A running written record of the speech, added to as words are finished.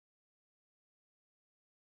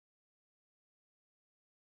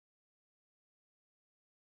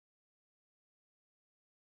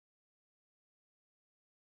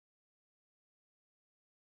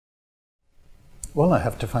Well, I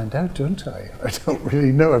have to find out, don't I? I don't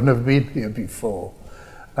really know. I've never been here before.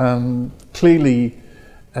 Clearly,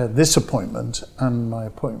 this appointment and my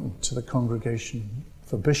appointment to the Congregation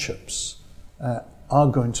for Bishops are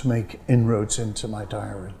going to make inroads into my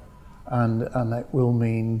diary, and that will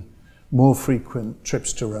mean more frequent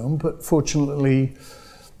trips to Rome. But fortunately,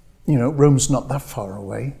 you know, Rome's not that far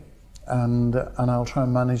away, and I'll try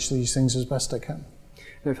and manage these things as best I can.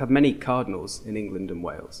 We've had many cardinals in England and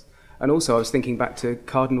Wales. And also I was thinking back to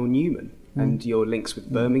Cardinal Newman and your links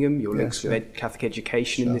with Birmingham, your links with Catholic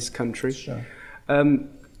education in this country. Sure.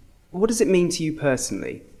 What does it mean to you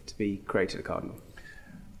personally to be created a cardinal?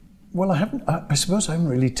 Well, I suppose I haven't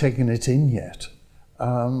really taken it in yet.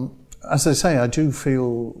 As I say, I do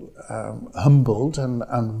feel humbled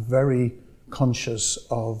and very conscious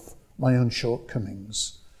of my own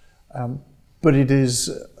shortcomings. But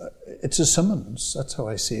it's a summons, that's how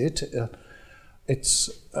I see it. It's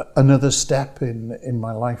another step in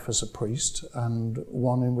my life as a priest, and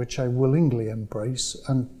one in which I willingly embrace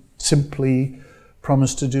and simply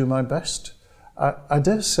promise to do my best. I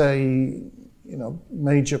dare say, you know,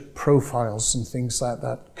 major profiles and things like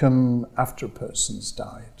that come after a person's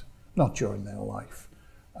died, not during their life.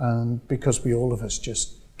 And because we all of us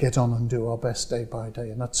just get on and do our best day by day,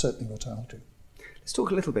 and that's certainly what I'll do. Let's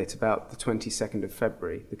talk a little bit about the 22nd of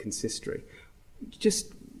February, the consistory.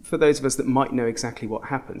 Just for those of us that might know exactly what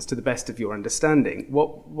happens, to the best of your understanding,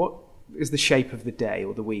 what is the shape of the day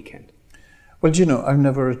or the weekend? Well, you know, I've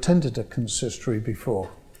never attended a consistory before,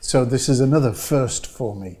 so this is another first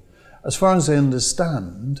for me. As far as I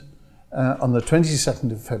understand, on the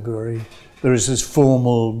 22nd of February, there is this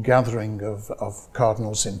formal gathering of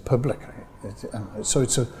cardinals in public. So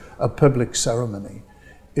it's a public ceremony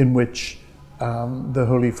in which the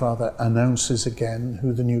Holy Father announces again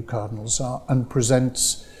who the new cardinals are and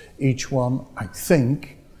presents each one, I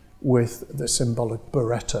think, with the symbolic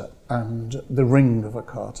biretta and the ring of a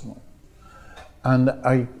cardinal. And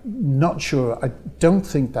I'm not sure, I don't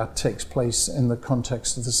think that takes place in the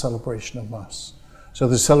context of the celebration of Mass. So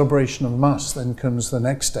the celebration of Mass then comes the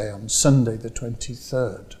next day on Sunday the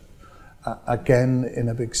 23rd, again in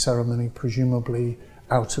a big ceremony, presumably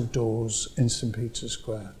out of doors in St. Peter's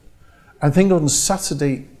Square. I think on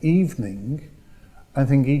Saturday evening, I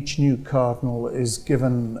think each new cardinal is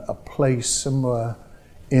given a place somewhere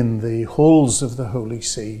in the halls of the Holy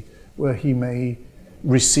See where he may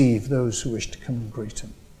receive those who wish to come and greet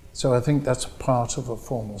him. So I think that's part of a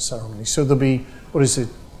formal ceremony. So there'll be,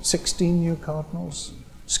 16 new cardinals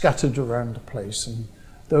scattered around the place, and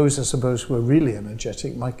those, I suppose, who are really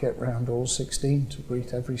energetic might get round all 16 to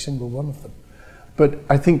greet every single one of them. But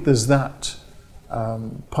I think there's that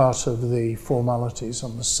part of the formalities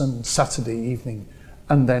on the Saturday evening,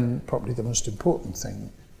 and then probably the most important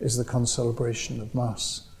thing is the concelebration of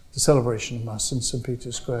Mass, the celebration of Mass in St.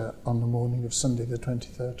 Peter's Square on the morning of Sunday the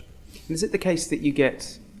 23rd. And is it the case that you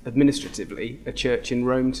get administratively a church in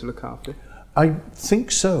Rome to look after? I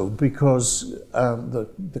think so, because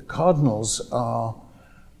the cardinals are,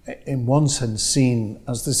 in one sense, seen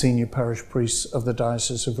as the senior parish priests of the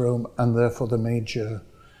Diocese of Rome and therefore the major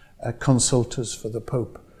consultors for the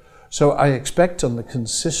Pope. So I expect on the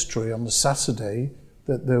consistory on the Saturday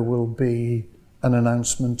that there will be an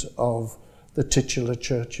announcement of the titular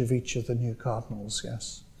church of each of the new cardinals,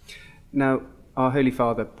 yes. Now, our Holy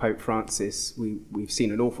Father, Pope Francis, we've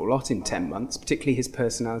seen an awful lot in 10 months, particularly his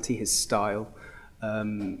personality, his style.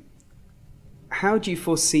 How do you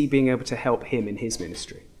foresee being able to help him in his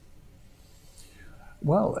ministry?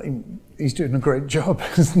 Well, he's doing a great job,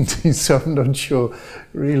 isn't he? So I'm not sure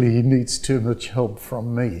really he needs too much help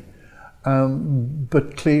from me.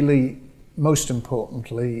 But clearly, most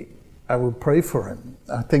importantly, I will pray for him.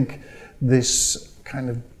 I think this kind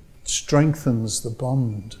of strengthens the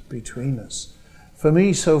bond between us. For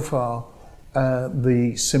me, so far,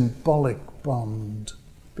 the symbolic bond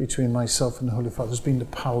between myself and the Holy Father has been the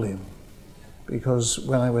pallium. Because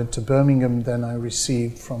when I went to Birmingham, then I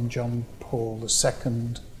received from John Paul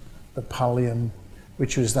II the pallium,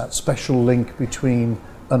 which was that special link between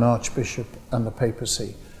an archbishop and the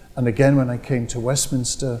papacy. And again, when I came to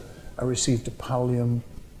Westminster, I received a pallium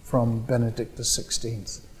from Benedict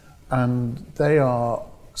XVI. And they are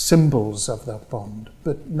symbols of that bond.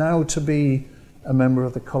 But now to be a member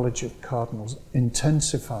of the College of Cardinals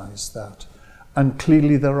intensifies that. And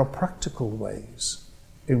clearly there are practical ways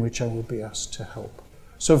in which I will be asked to help.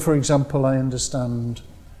 So, for example, I understand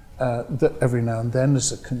that every now and then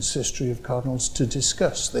there's a consistory of cardinals to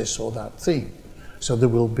discuss this or that theme. So there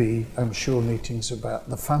will be, I'm sure, meetings about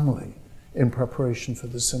the family in preparation for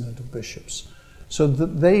the Synod of Bishops. So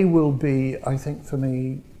that they will be, I think, for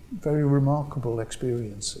me, very remarkable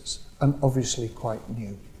experiences. and obviously quite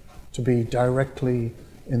new, to be directly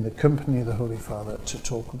in the company of the Holy Father to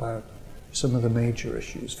talk about some of the major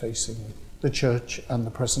issues facing the Church and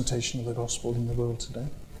the presentation of the Gospel in the world today.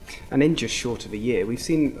 And in just short of a year, we've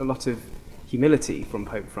seen a lot of humility from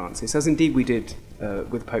Pope Francis, as indeed we did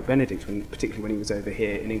with Pope Benedict, particularly when he was over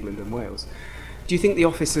here in England and Wales. Do you think the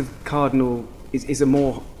office of Cardinal is a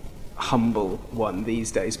more humble one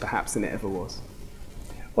these days, perhaps, than it ever was?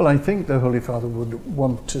 Well, I think the Holy Father would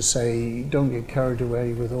want to say, don't get carried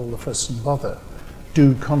away with all the fuss and bother.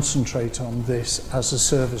 Do concentrate on this as a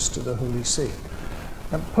service to the Holy See.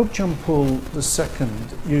 And Pope John Paul II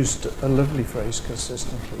used a lovely phrase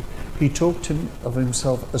consistently. He talked of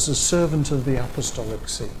himself as a servant of the Apostolic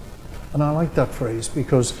See. And I like that phrase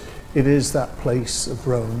because it is that place of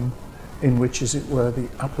Rome in which, as it were, the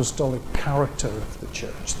apostolic character of the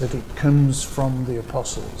Church, that it comes from the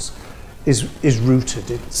apostles, is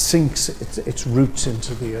rooted. It sinks its roots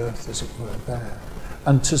into the earth, as it were, there.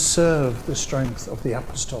 And to serve the strength of the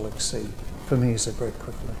Apostolic See, for me, is a great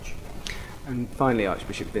privilege. And finally,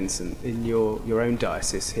 Archbishop Vincent, in your own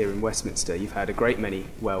diocese here in Westminster, you've had a great many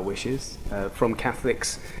well wishes from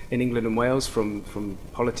Catholics in England and Wales, from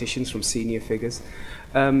politicians, from senior figures.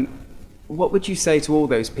 What would you say to all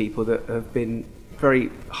those people that have been very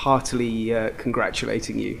heartily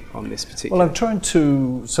congratulating you on this particular? Well, I've tried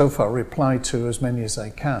to, so far, reply to as many as I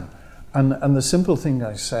can. And the simple thing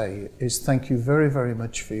I say is thank you very, very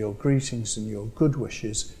much for your greetings and your good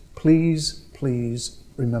wishes. Please, please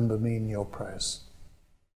remember me in your prayers.